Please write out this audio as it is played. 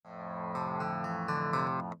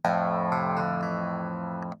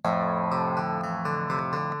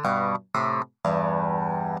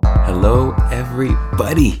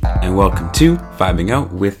everybody, and welcome to Vibing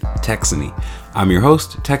Out with Texany. I'm your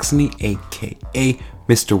host, Texany, aka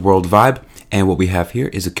Mr. World Vibe, and what we have here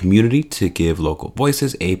is a community to give local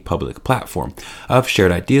voices a public platform of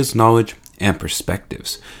shared ideas, knowledge, and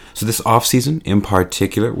perspectives. So this off-season in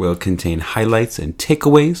particular will contain highlights and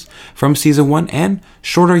takeaways from season 1 and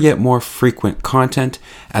shorter yet more frequent content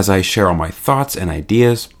as I share all my thoughts and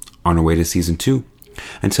ideas on our way to season 2.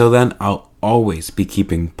 Until then, I'll always be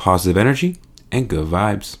keeping positive energy and good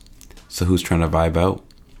vibes. So who's trying to vibe out?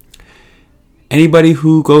 Anybody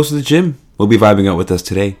who goes to the gym will be vibing out with us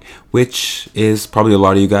today, which is probably a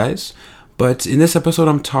lot of you guys. But in this episode,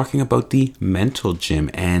 I'm talking about the mental gym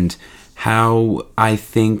and how I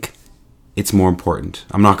think it's more important.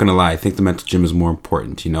 I'm not going to lie. I think the mental gym is more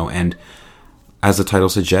important, and as the title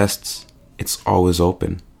suggests, it's always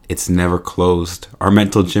open. It's never closed. Our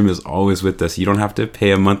mental gym is always with us. You don't have to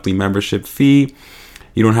pay a monthly membership fee.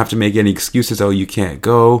 You don't have to make any excuses, oh, you can't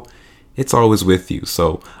go. It's always with you.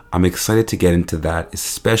 So I'm excited to get into that,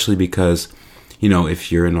 especially because,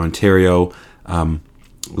 if you're in Ontario,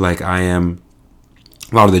 like I am,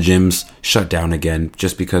 a lot of the gyms shut down again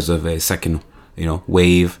just because of a second,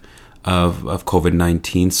 wave of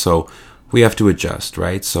COVID-19. So we have to adjust,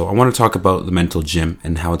 right? So I want to talk about the mental gym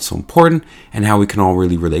and how it's so important and how we can all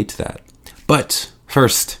really relate to that. But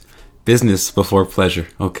first, business before pleasure,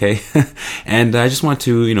 okay? And I just want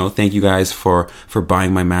to, thank you guys for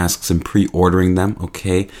buying my masks and pre-ordering them,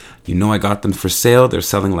 okay? I got them for sale. They're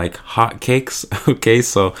selling like hotcakes, okay?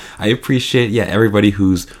 So I appreciate, everybody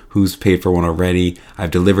who's paid for one already. I've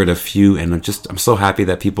delivered a few, and I'm so happy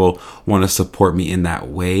that people want to support me in that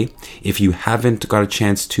way. If you haven't got a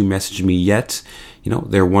chance to message me yet,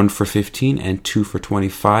 they're 1 for $15 and 2 for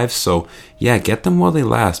 $25. So get them while they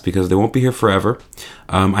last because they won't be here forever.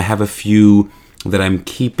 I have a few that I'm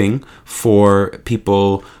keeping for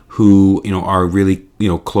people who, are really,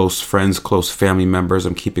 close friends, close family members.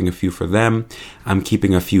 I'm keeping a few for them. I'm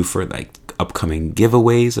keeping a few for upcoming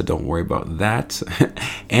giveaways, so don't worry about that.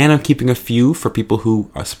 And I'm keeping a few for people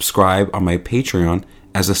who subscribe on my Patreon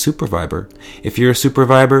as a Super Viber. If you're a Super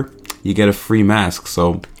Viber, you get a free mask.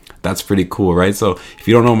 So that's pretty cool, right? So if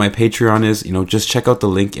you don't know what my Patreon is, just check out the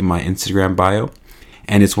link in my Instagram bio.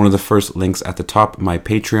 And it's one of the first links at the top of my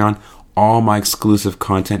Patreon. All my exclusive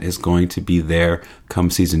content is going to be there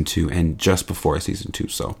come season 2 and just before season 2.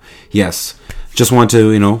 So yes, just want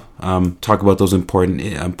to, talk about those important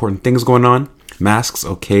things going on. Masks,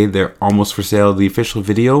 okay, they're almost for sale. The official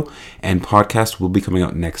video and podcast will be coming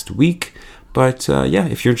out next week. But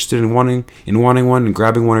if you're interested in wanting one and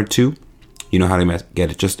grabbing one or two, you know how to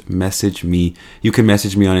get it. Just message me. You can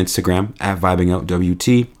message me on Instagram at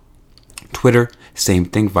VibingOutWT. Twitter, same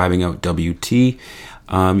thing, VibingOutWT.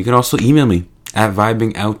 You can also email me at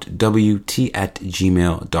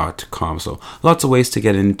vibingoutwt@gmail.com. So lots of ways to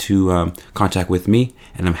get into contact with me,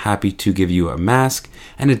 and I'm happy to give you a mask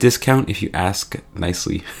and a discount if you ask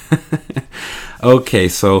nicely. Okay,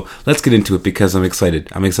 so let's get into it because I'm excited.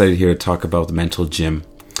 I'm excited here to talk about the mental gym.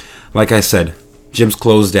 Like I said, gyms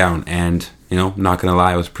closed down, and not gonna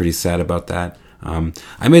lie, I was pretty sad about that.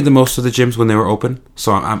 I made the most of the gyms when they were open,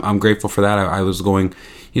 so I'm grateful for that. I was going,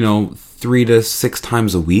 3 to 6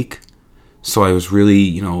 times a week, so I was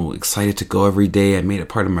really, excited to go every day. I made it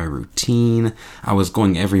part of my routine. I was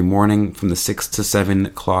going every morning from the 6 to 7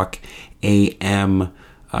 o'clock a.m.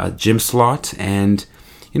 Gym slot, and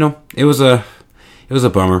it was a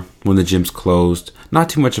bummer when the gyms closed. Not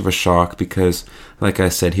too much of a shock because, like I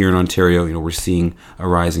said, here in Ontario, we're seeing a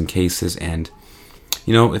rise in cases, and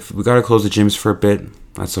if we got to close the gyms for a bit,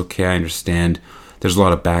 that's okay. I understand there's a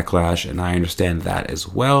lot of backlash, and I understand that as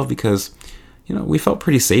well because, we felt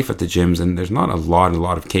pretty safe at the gyms, and there's not a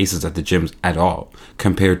lot of cases at the gyms at all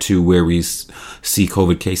compared to where we see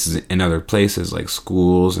COVID cases in other places like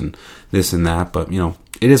schools and this and that. But,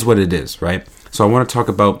 it is what it is, right? So I want to talk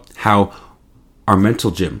about how our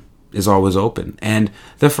mental gym is always open. And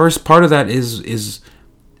the first part of that is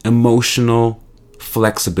emotional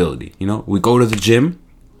flexibility. We go to the gym,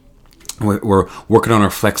 we're working on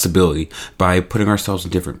our flexibility by putting ourselves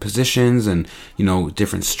in different positions and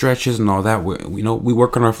different stretches and all that. We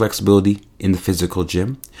work on our flexibility in the physical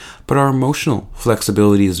gym, but our emotional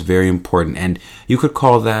flexibility is very important, and you could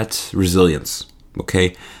call that resilience.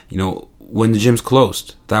 Okay, when the gym's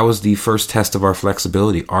closed, that was the first test of our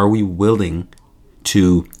flexibility. Are we willing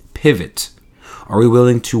to pivot? Are we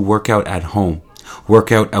willing to work out at home,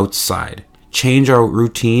 work out outside, change our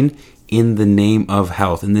routine in the name of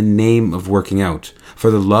health, in the name of working out,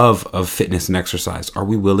 for the love of fitness and exercise? Are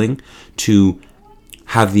we willing to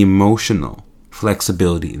have the emotional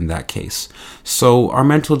flexibility in that case. So our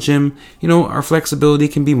mental gym, our flexibility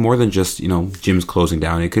can be more than just, gyms closing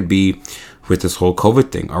down. It could be with this whole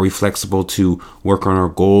COVID thing. Are we flexible to work on our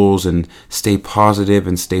goals and stay positive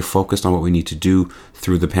and stay focused on what we need to do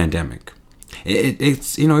through the pandemic? It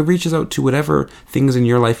reaches out to whatever things in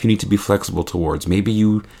your life you need to be flexible towards. Maybe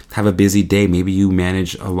you have a busy day. Maybe you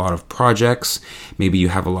manage a lot of projects. Maybe you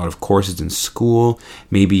have a lot of courses in school.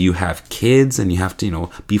 Maybe you have kids and you have to,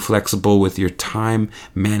 be flexible with your time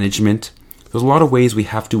management. There's a lot of ways we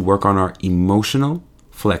have to work on our emotional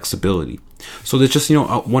flexibility. So there's just,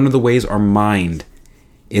 one of the ways our mind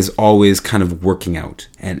is always kind of working out.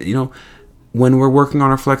 And, when we're working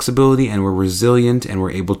on our flexibility and we're resilient and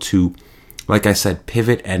we're able to, like I said,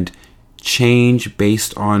 pivot and change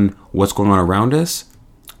based on what's going on around us,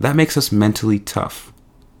 that makes us mentally tough.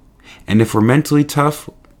 And if we're mentally tough,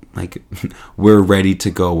 we're ready to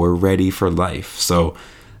go. We're ready for life. So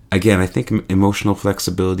again, I think emotional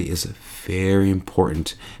flexibility is very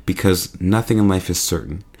important because nothing in life is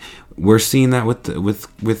certain. We're seeing that with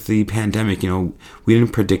the pandemic. We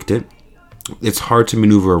didn't predict it. It's hard to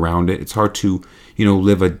maneuver around it. It's hard to,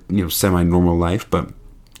 live a, semi-normal life, but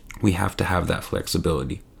we have to have that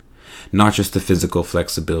flexibility. Not just the physical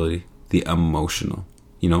flexibility, the emotional,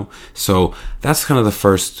 So that's kind of the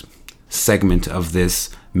first segment of this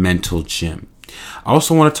mental gym. I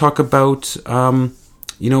also want to talk about,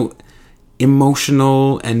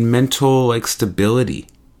 emotional and mental stability.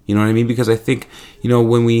 You know what I mean? Because I think,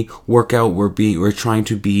 when we work out, we're trying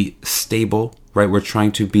to be stable, right? We're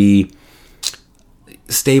trying to be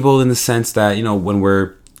stable in the sense that, when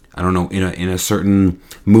we're, in a certain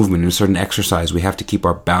movement, in a certain exercise, we have to keep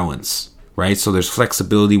our balance, right? So there's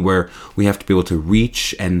flexibility where we have to be able to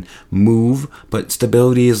reach and move, but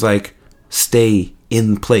stability is stay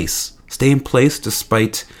in place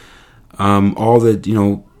despite all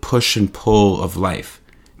the, push and pull of life.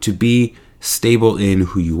 To be stable in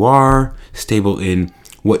who you are, stable in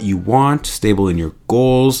what you want, stable in your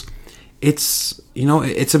goals. It's,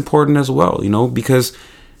 it's important as well, because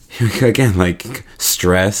again,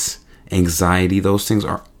 stress, anxiety, those things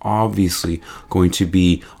are obviously going to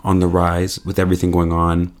be on the rise with everything going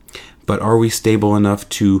on. But are we stable enough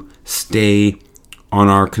to stay on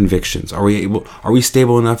our convictions? Are we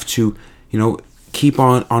stable enough to, keep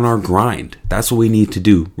on our grind? That's what we need to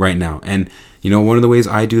do right now. And, one of the ways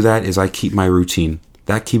I do that is I keep my routine.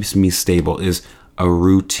 That keeps me stable, is a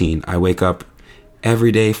routine. I wake up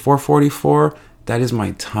every day, 4:44. That is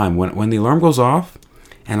my time. When the alarm goes off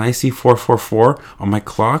and I see 4:44 on my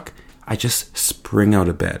clock, I just spring out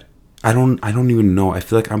of bed. I don't even know. I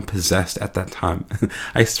feel like I'm possessed at that time.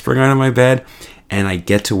 I spring out of my bed and I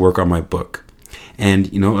get to work on my book.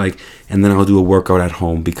 And, and then I'll do a workout at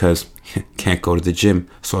home because can't go to the gym.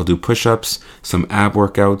 So I'll do push-ups, some ab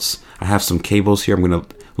workouts. I have some cables here. I'm going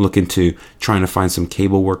to look into trying to find some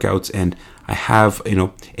cable workouts. And I have,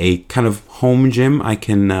 a kind of home gym I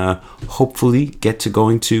can hopefully get to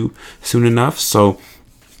going to soon enough. So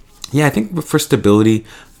yeah, I think for stability,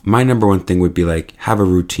 my number one thing would be have a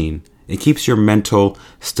routine. It keeps your mental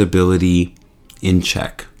stability in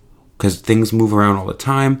check because things move around all the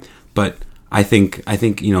time. But I think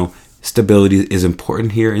stability is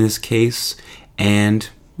important here in this case. And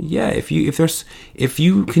yeah, if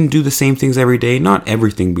you can do the same things every day, not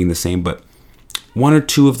everything being the same, but one or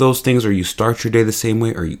two of those things, or you start your day the same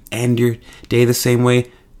way or you end your day the same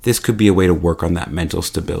way, this could be a way to work on that mental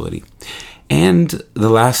stability. And the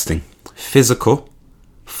last thing, physical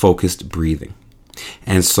focused breathing.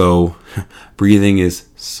 And so breathing is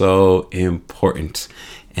so important.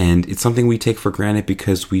 And it's something we take for granted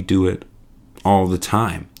because we do it all the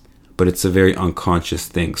time. But it's a very unconscious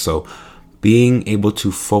thing. So being able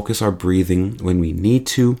to focus our breathing when we need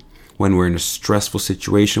to, when we're in a stressful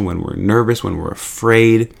situation, when we're nervous, when we're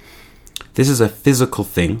afraid, this is a physical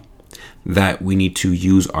thing that we need to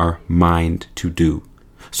use our mind to do.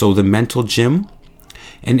 So the mental gym,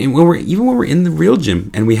 and when we're in the real gym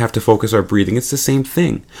and we have to focus our breathing, it's the same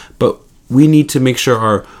thing. But we need to make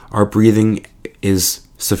sure our breathing is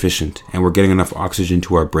sufficient and we're getting enough oxygen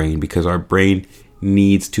to our brain, because our brain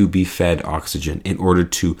needs to be fed oxygen in order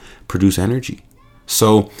to produce energy.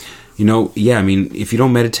 So, if you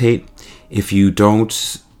don't meditate, if you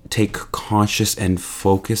don't take conscious and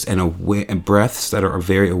focused and aware and breaths that are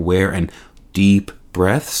very aware and deep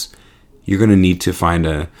breaths, you're going to need to find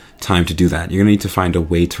a time to do that. You're going to need to find a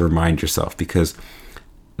way to remind yourself, because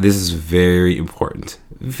this is very important.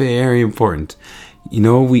 Very important.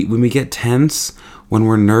 When we get tense, when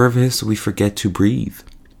we're nervous, we forget to breathe.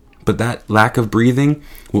 But that lack of breathing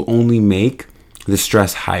will only make the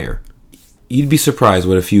stress higher. You'd be surprised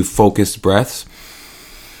what a few focused breaths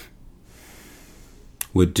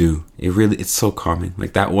would do. It's so calming.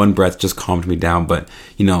 Like that one breath just calmed me down. But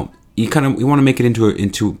you want to make it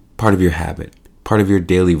into part of your habit, part of your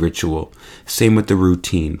daily ritual. Same with the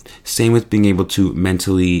routine. Same with being able to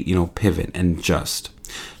mentally, pivot and adjust.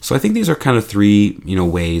 So I think these are kind of three,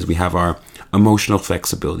 ways. We have our emotional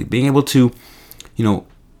flexibility, being able to,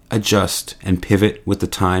 adjust and pivot with the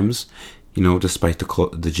times, despite the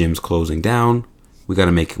gyms closing down. We got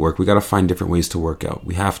to make it work. We got to find different ways to work out.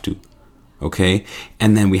 We have to. Okay.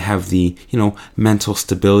 And then we have the, mental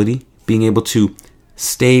stability, being able to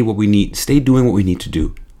stay doing what we need to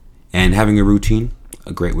do, and having a routine,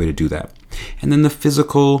 a great way to do that. And then the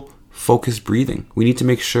physical focused breathing. We need to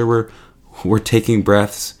make sure we're taking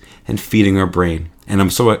breaths and feeding our brain. And I'm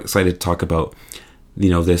so excited to talk about,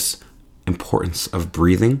 this importance of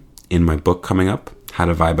breathing in my book coming up, How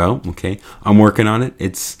to Vibe Out. Okay. I'm working on it.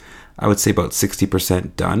 It's, I would say, about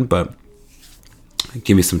 60% done, but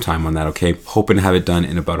give me some time on that. Okay. Hoping to have it done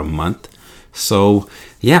in about a month. So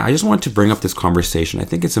yeah, I just wanted to bring up this conversation. I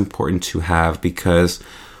think it's important to have, because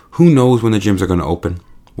who knows when the gyms are going to open?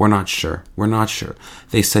 We're not sure.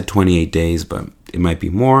 They said 28 days, but it might be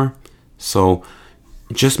more. So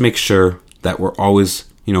just make sure that we're always,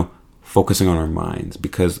 focusing on our minds,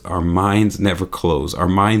 because our minds never close. Our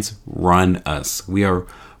minds run us. We are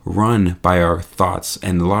run by our thoughts,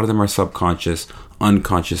 and a lot of them are subconscious,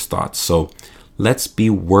 unconscious thoughts. So let's be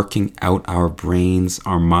working out our brains,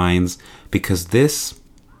 our minds, because this,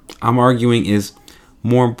 I'm arguing, is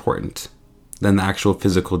more important than the actual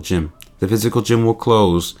physical gym. The physical gym will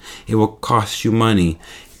close. It will cost you money.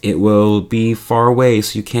 It will be far away,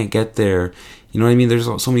 so you can't get there. You know what I mean? There's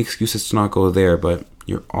so many excuses to not go there, but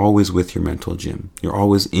you're always with your mental gym. You're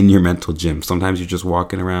always in your mental gym. Sometimes you're just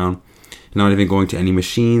walking around, not even going to any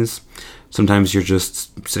machines. Sometimes you're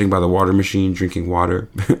just sitting by the water machine, drinking water,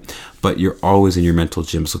 but you're always in your mental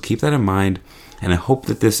gym. So keep that in mind. And I hope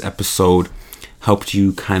that this episode helped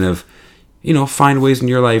you kind of, find ways in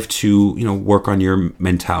your life to, work on your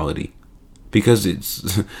mentality, because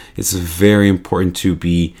it's very important to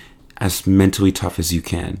be as mentally tough as you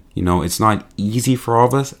can. It's not easy for all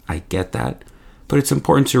of us. I get that, but it's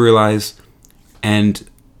important to realize and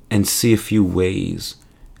see a few ways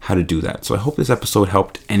how to do that. So I hope this episode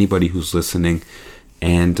helped anybody who's listening.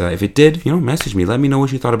 And if it did, message me. Let me know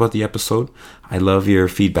what you thought about the episode. I love your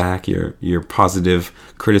feedback, your positive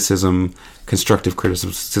criticism, constructive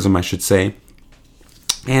criticism, I should say.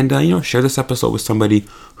 And, share this episode with somebody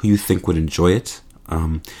who you think would enjoy it.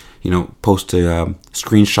 Post a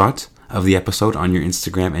screenshot of the episode on your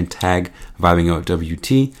Instagram and tag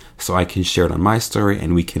VibingOutWT so I can share it on my story,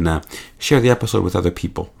 and we can share the episode with other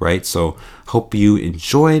people, right? So hope you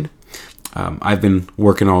enjoyed. I've been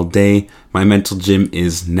working all day. My mental gym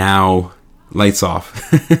is now lights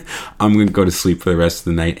off. I'm going to go to sleep for the rest of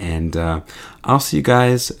the night, and I'll see you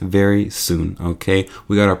guys very soon, okay?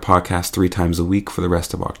 We got our podcast 3 times a week for the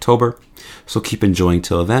rest of October, so keep enjoying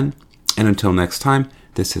till then. And until next time,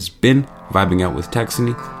 this has been Vibing Out with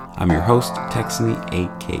Texany. I'm your host, Texany,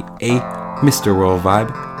 aka Mr. World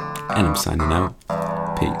Vibe, and I'm signing out.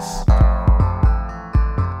 Peace.